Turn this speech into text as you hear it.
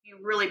You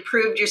really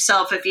proved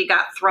yourself if you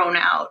got thrown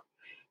out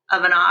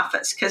of an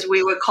office, because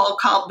we would cold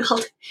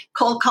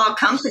call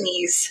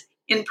companies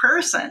in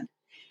person.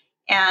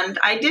 And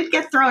I did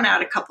get thrown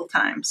out a couple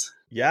times.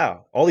 Yeah.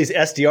 All these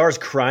SDRs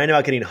crying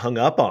about getting hung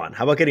up on.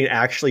 How about getting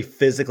actually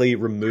physically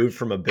removed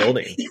from a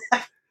building?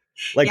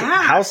 Like,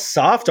 how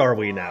soft are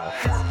we now?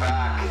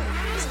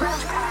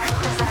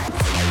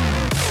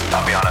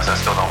 I'll be honest, I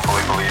still don't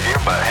fully believe you,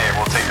 but hey,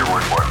 we'll take your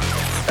word for it.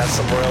 That's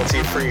some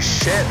royalty-free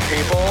shit,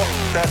 people.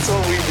 That's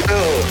what we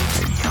do.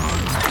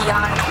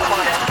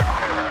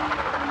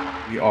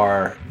 We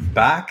are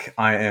back.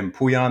 I am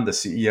Puyan, the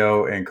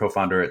CEO and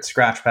co-founder at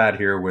Scratchpad,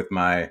 here with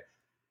my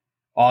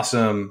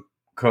awesome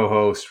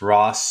co-host,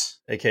 Ross.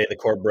 AKA the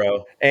Corp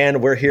Bro.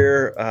 And we're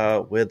here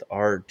with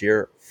our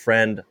dear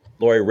friend,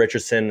 Lori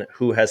Richardson,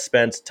 who has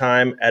spent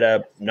time at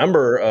a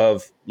number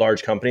of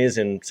large companies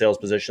in sales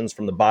positions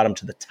from the bottom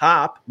to the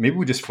top. Maybe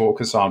we just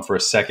focus on for a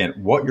second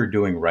what you're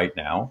doing right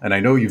now. And I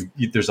know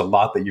there's a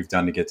lot that you've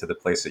done to get to the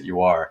place that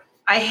you are.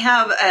 I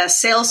have a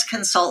sales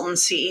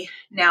consultancy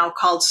now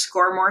called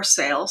Score More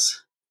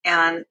Sales.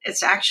 And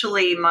it's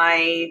actually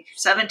my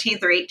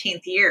 17th or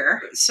 18th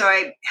year. So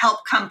I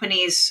help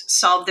companies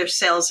solve their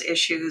sales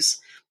issues,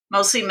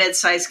 mostly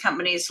mid-sized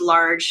companies,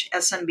 large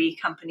SMB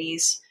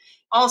companies.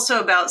 Also,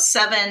 about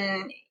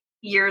 7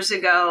 years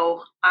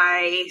ago,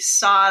 I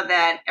saw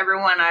that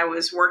everyone I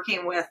was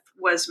working with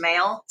was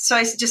male. So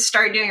I just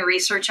started doing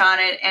research on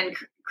it and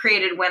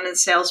created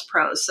Women's Sales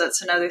Pros. So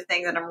that's another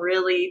thing that I'm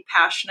really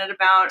passionate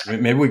about.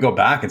 Maybe we go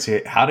back and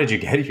say, how did you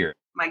get here?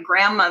 My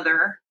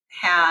grandmother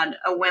had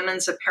a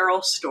women's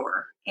apparel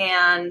store,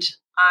 and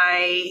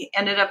I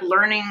ended up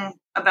learning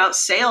about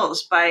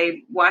sales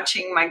by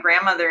watching my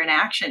grandmother in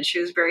action.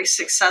 She was very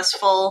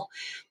successful.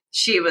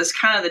 She was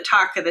kind of the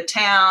talk of the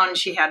town.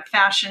 She had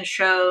fashion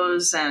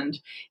shows, and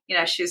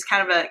she was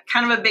kind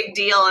of a big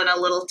deal in a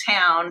little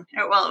town.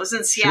 Well, it was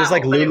in Seattle. She was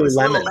like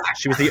Lululemon.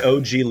 She was the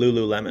OG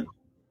Lululemon.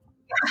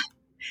 Yeah,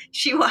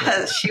 she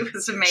was. She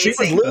was amazing. She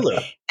was Lulu.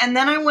 And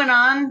then I went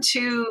on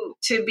to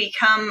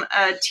become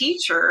a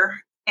teacher,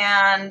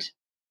 and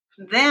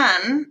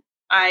then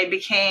I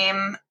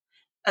became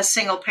a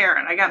single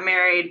parent. I got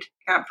married,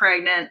 got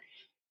pregnant,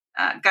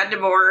 got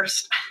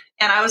divorced.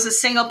 And I was a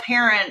single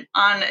parent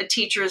on a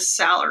teacher's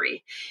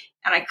salary,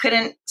 and I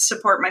couldn't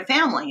support my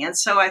family. And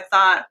so I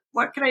thought,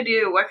 what could I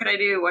do? What could I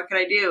do? What could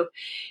I do?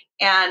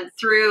 And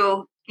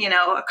through,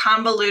 a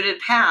convoluted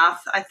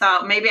path, I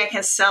thought maybe I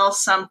can sell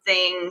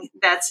something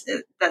that's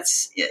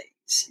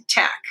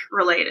tech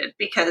related,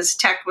 because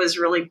tech was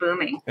really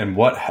booming. And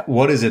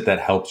what is it that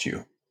helped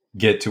you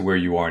get to where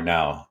you are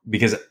now?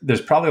 Because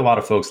there's probably a lot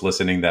of folks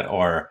listening that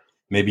are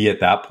maybe at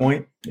that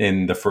point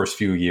in the first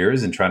few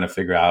years and trying to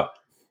figure out,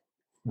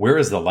 where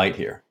is the light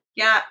here?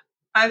 Yeah,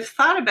 I've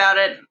thought about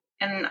it.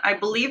 And I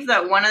believe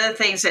that one of the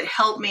things that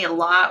helped me a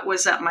lot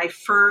was that my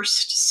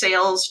first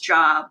sales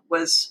job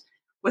was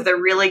with a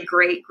really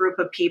great group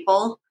of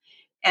people.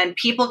 And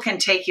people can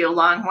take you a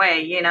long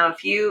way.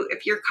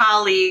 If your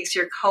colleagues,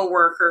 your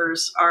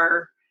coworkers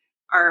are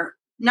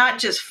not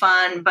just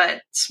fun,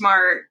 but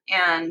smart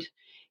and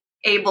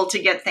able to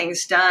get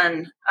things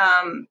done,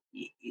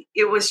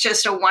 it was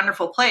just a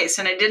wonderful place.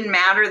 And it didn't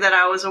matter that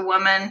I was a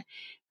woman.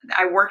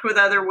 I worked with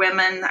other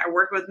women. I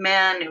worked with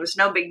men. It was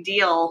no big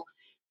deal.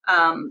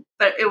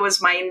 But it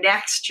was my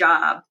next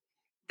job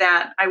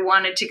that I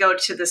wanted to go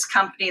to this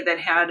company that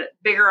had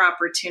bigger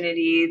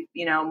opportunity,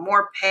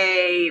 more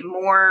pay,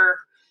 more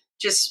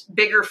just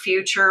bigger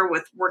future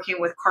with working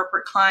with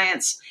corporate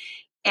clients.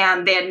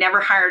 And they had never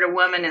hired a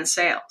woman in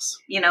sales.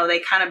 They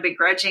kind of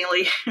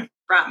begrudgingly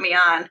brought me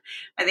on,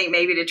 I think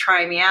maybe to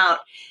try me out.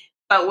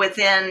 But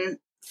within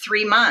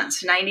 3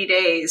 months, 90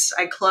 days,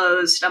 I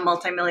closed a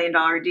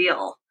multi-million-dollar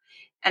deal.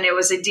 And it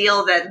was a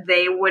deal that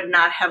they would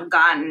not have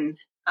gotten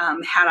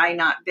had I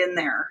not been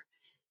there,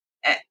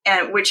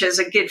 and which is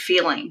a good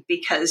feeling,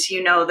 because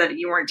that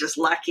you weren't just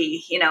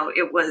lucky.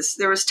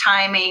 There was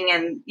timing,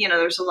 and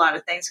there's a lot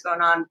of things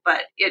going on.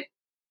 But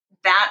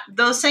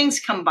those things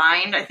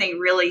combined, I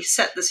think, really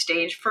set the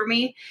stage for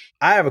me.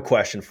 I have a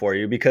question for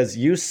you, because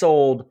you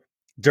sold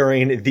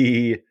during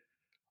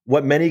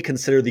what many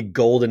consider the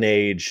golden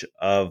age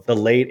of the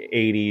late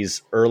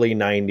 80s, early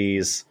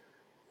 90s.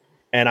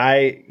 And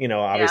I,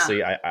 obviously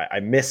yeah.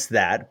 I miss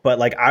that, but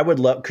I would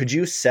love, could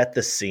you set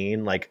the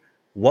scene?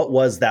 What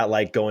was that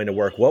like going to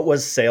work? What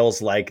was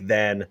sales like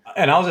then?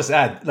 And I'll just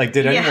add,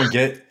 did anyone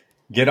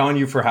get on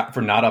you for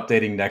not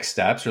updating next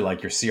steps, or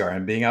your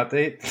CRM being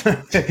outdated?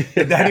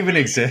 Did that even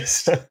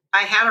exist?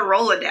 I had a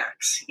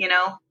Rolodex,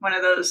 one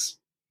of those,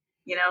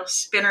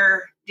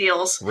 spinner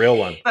deals. Real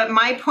one. But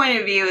my point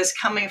of view is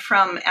coming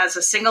from as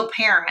a single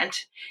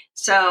parent.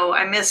 So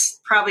I miss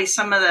probably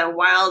some of the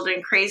wild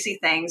and crazy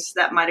things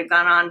that might have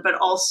gone on, but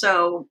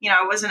also,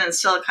 I wasn't in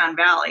Silicon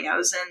Valley. I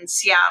was in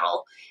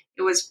Seattle.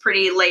 It was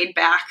pretty laid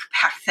back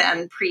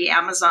then,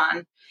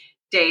 pre-Amazon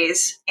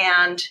days.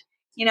 And,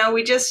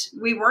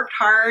 we worked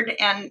hard.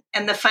 And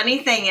the funny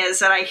thing is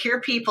that I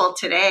hear people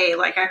today,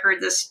 I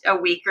heard this a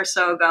week or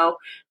so ago,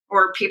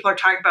 where people are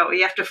talking about,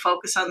 you have to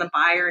focus on the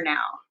buyer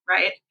now,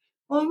 right?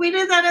 Well, we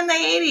did that in the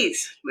 80s.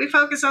 We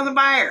focus on the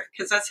buyer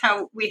because that's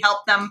how we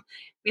help them.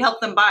 We help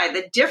them buy.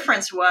 The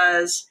difference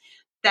was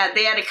that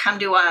they had to come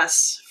to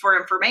us for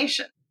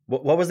information.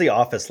 What was the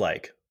office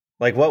like?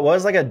 Like, what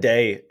was like a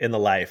day in the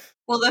life?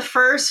 Well, the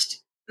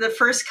first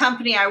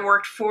company I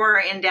worked for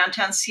in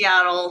downtown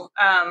Seattle,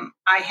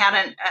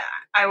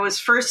 I was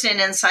first in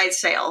inside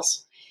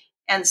sales.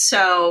 And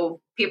so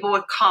people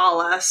would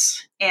call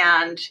us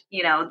and,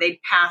 they'd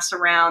pass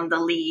around the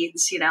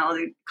leads, they'd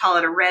call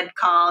it a red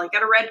call. You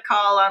got a red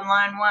call on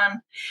line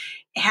one.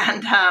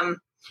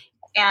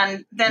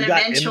 And then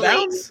eventually,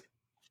 inbounds?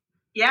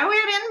 Yeah, we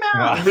had inbounds.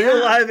 Wow. Real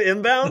live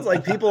inbounds,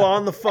 like people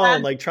on the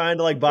phone, like trying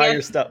to like buy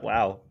your stuff.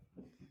 Wow.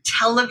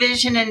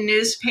 Television and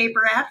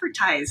newspaper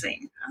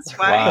advertising. That's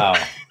why. Wow.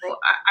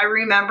 I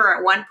remember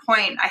at one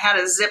point I had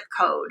a zip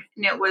code,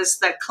 and it was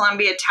the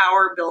Columbia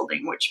Tower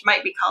building, which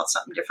might be called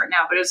something different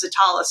now, but it was the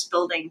tallest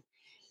building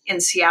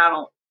in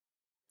Seattle.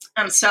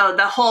 And so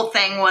the whole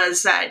thing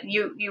was that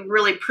you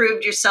really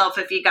proved yourself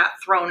if you got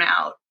thrown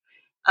out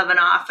of an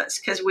office,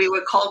 because we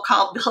would cold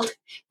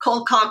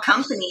call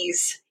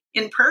companies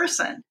in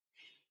person.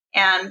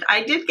 And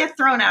I did get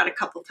thrown out a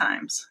couple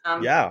times.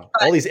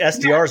 All these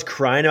SDRs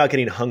crying about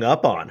getting hung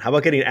up on. How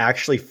about getting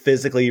actually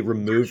physically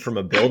removed from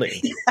a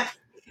building?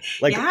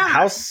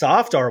 How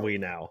soft are we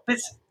now? I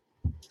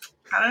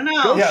don't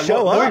know.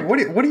 Show up. What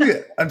do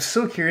you? I'm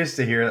so curious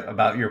to hear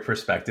about your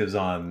perspectives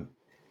on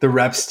the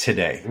reps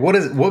today.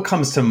 What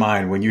comes to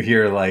mind when you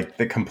hear like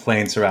the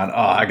complaints around?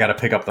 Oh, I got to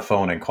pick up the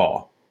phone and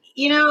call.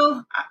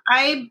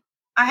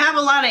 I have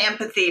a lot of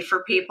empathy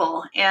for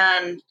people,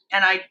 and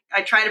I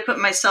try to put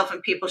myself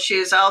in people's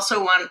shoes. I also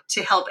want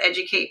to help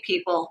educate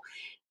people.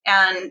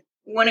 And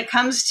when it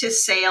comes to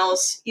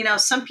sales,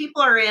 some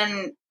people are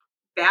in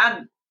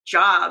bad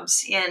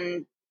jobs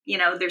in,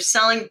 they're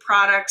selling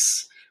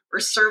products or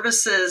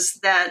services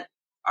that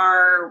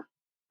are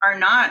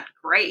not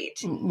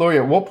great. Lori,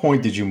 at what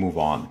point did you move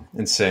on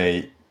and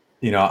say,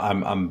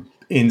 I'm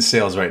in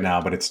sales right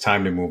now, but it's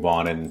time to move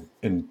on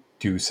and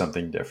do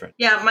something different?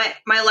 Yeah,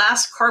 my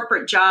last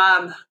corporate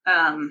job,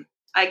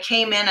 I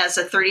came in as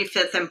a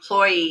 35th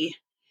employee,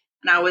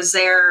 and I was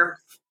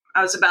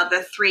about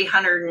the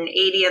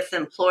 380th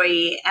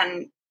employee,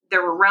 and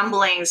there were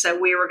rumblings that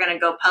we were going to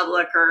go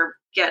public or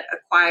get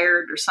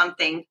acquired or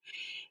something.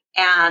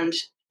 And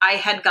I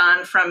had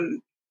gone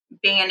from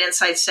being an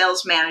inside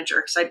sales manager,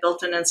 because I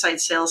built an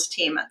inside sales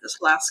team at this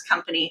last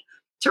company,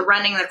 to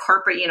running the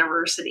corporate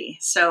university.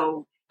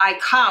 So I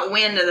caught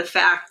wind of the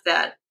fact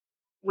that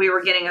we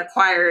were getting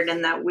acquired,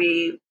 and that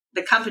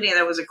the company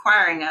that was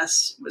acquiring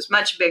us was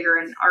much bigger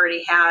and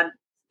already had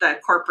the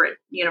corporate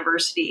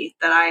university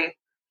that I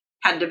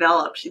had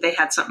developed. They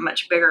had something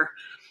much bigger.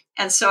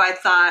 And so I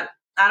thought,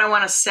 I don't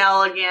want to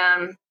sell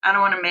again. I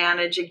don't want to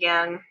manage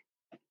again.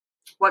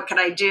 What could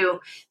I do?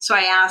 So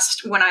I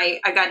asked, when I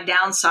got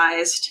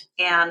downsized,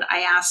 and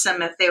I asked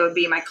them if they would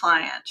be my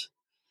client.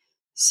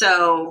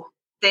 So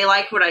they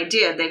liked what I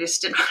did. They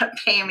just didn't want to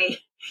pay me,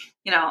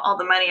 all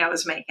the money I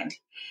was making.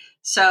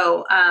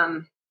 So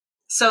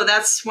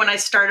that's when I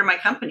started my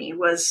company,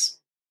 was,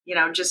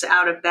 just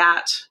out of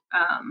that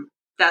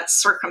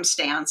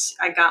circumstance.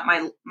 I got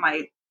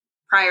my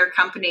prior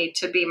company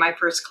to be my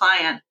first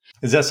client.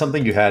 Is that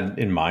something you had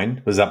in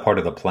mind? Was that part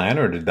of the plan,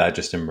 or did that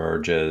just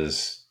emerge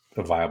as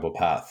a viable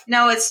path?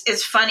 No,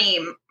 it's funny.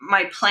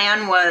 My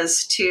plan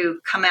was to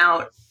come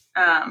out.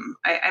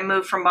 I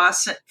moved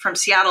from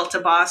Seattle to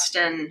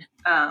Boston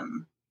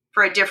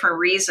for a different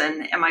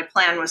reason, and my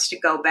plan was to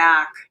go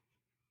back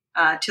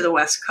to the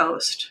West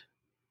Coast.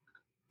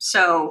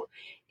 So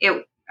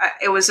it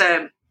was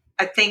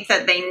I think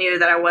that they knew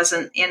that I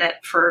wasn't in it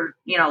for,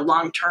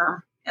 long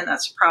term. And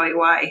that's probably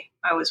why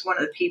I was one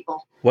of the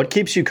people. What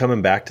keeps you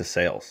coming back to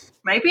sales?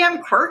 Maybe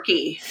I'm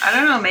quirky. I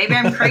don't know. Maybe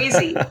I'm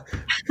crazy.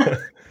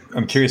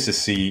 I'm curious to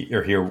see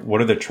or hear, what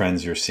are the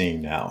trends you're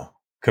seeing now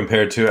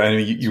compared to, I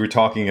mean, you were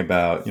talking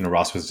about,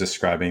 Ross was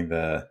describing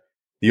the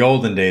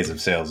olden days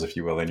of sales, if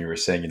you will. And you were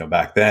saying,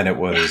 back then it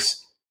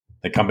was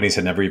the companies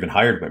had never even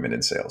hired women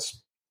in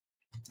sales.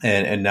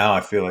 And now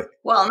I feel like,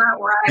 well, not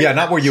where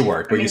not where you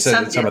worked, but you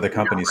said in some other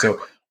companies. So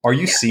are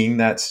you seeing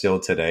that still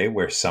today,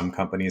 where some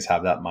companies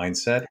have that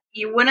mindset?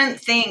 You wouldn't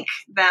think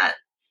that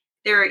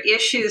there are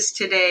issues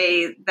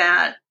today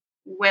that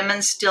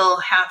women still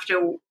have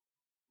to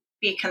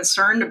be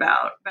concerned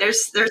about.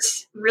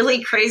 There's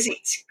really crazy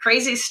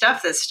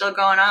stuff that's still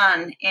going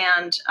on.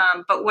 And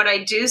but what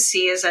I do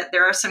see is that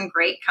there are some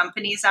great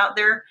companies out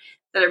there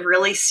that have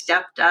really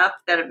stepped up,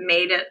 that have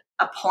made it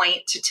a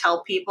point to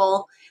tell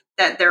people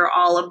that they're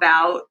all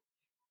about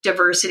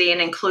diversity and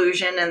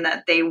inclusion, and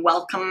that they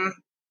welcome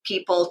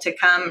people to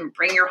come and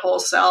bring your whole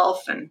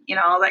self, and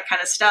all that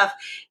kind of stuff.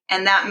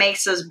 And that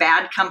makes those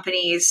bad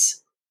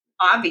companies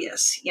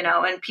obvious,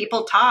 and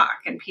people talk,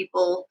 and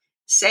people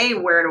say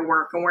where to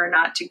work and where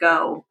not to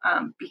go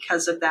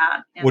because of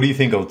that. And what do you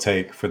think it'll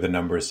take for the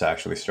numbers to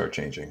actually start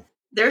changing?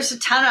 There's a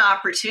ton of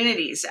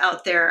opportunities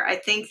out there. I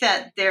think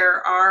that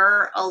there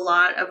are a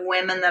lot of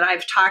women that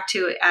I've talked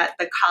to at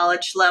the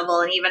college level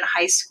and even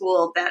high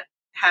school that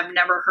have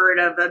never heard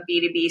of a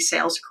B2B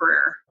sales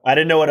career. I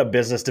didn't know what a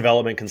business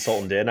development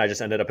consultant did. I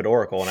just ended up at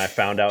Oracle and I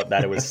found out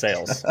that it was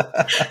sales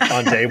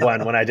on day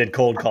one when I did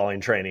cold calling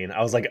training.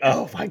 I was like,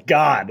 oh my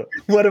God,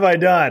 what have I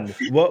done?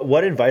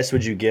 What advice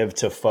would you give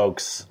to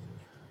folks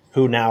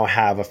who now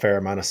have a fair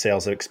amount of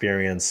sales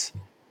experience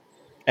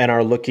and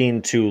are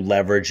looking to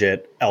leverage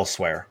it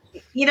elsewhere?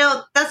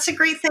 That's the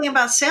great thing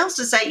about sales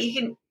is that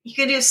you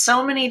can do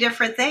so many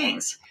different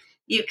things.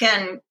 You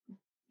can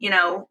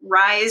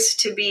rise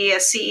to be a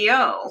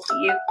CEO.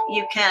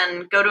 You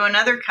can go to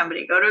another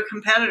company, go to a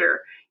competitor,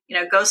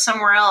 go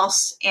somewhere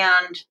else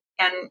and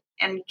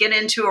get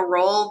into a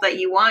role that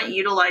you want,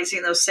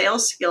 utilizing those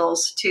sales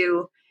skills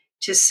to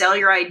sell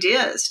your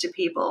ideas to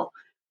people.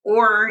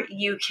 Or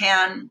you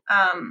can,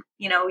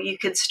 you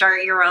could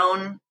start your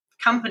own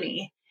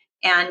company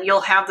and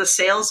you'll have the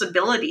sales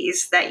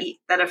abilities that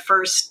a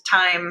first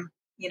time,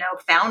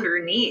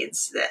 founder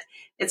needs.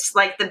 It's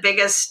like the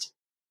biggest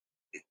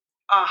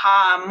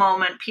aha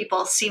moment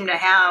people seem to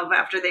have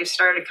after they've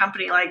started a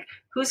company, like,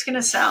 who's going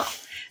to sell?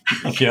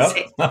 Yep.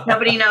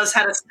 Nobody knows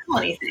how to sell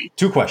anything.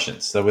 2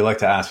 questions that we like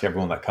to ask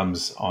everyone that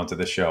comes onto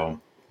the show.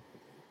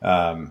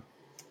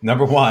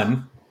 Number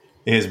 1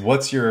 is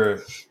what's your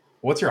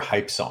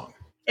hype song?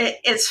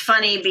 It's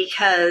funny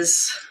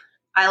because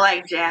I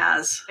like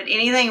jazz, but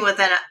anything with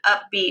an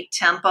upbeat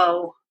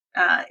tempo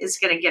is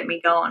going to get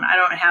me going. I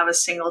don't have a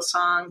single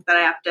song that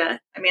I have to.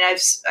 I mean, I've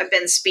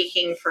been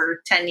speaking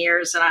for 10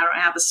 years, and I don't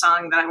have a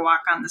song that I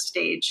walk on the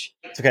stage.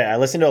 It's okay. I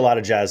listen to a lot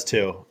of jazz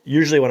too.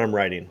 Usually when I'm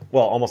writing.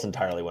 Well, almost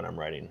entirely when I'm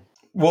writing.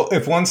 Well,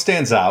 if one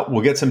stands out,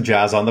 we'll get some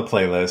jazz on the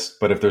playlist.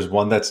 But if there's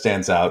one that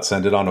stands out,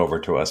 send it on over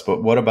to us.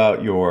 But what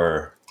about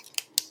the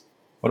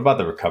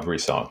recovery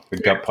song, the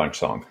gut punch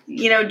song?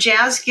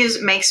 Jazz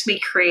makes me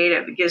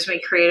creative. It gives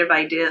me creative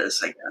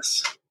ideas, I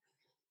guess.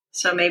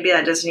 So maybe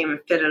that doesn't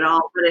even fit at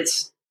all,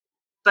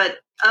 but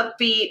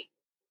upbeat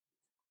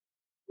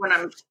when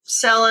I'm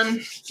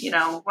selling,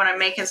 when I'm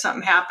making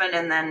something happen,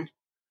 and then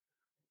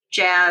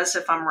jazz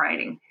if I'm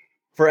writing.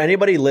 For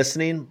anybody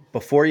listening,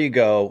 before you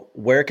go,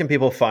 where can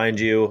people find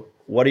you?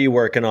 What are you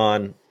working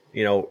on?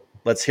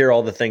 Let's hear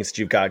all the things that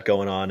you've got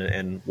going on,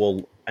 and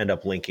we'll end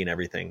up linking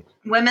everything.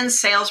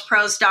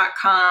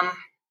 WomenSalesPros.com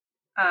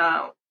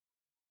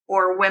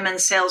or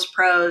Women's Sales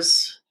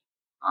Pros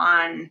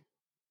on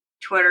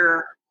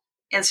Twitter,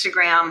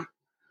 Instagram,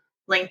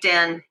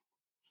 LinkedIn,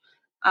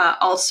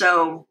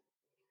 also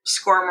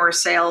Score More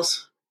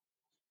Sales,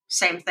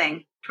 same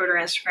thing, Twitter,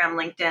 Instagram,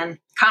 LinkedIn.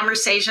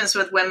 Conversations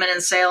with Women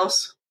in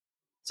Sales.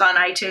 It's on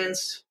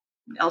iTunes,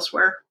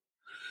 elsewhere.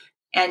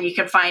 And you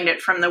can find it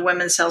from the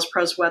Women's Sales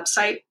Pros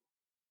website.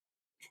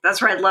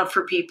 That's where I'd love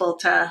for people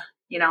to,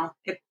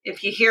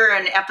 if you hear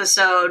an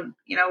episode,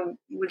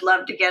 we'd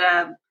love to get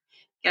a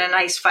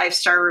nice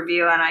 5-star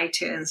review on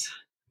iTunes.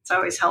 It's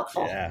always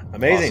helpful. Yeah,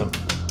 amazing.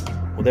 Awesome.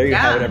 Well, there you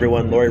have it,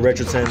 everyone. Lori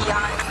Richardson,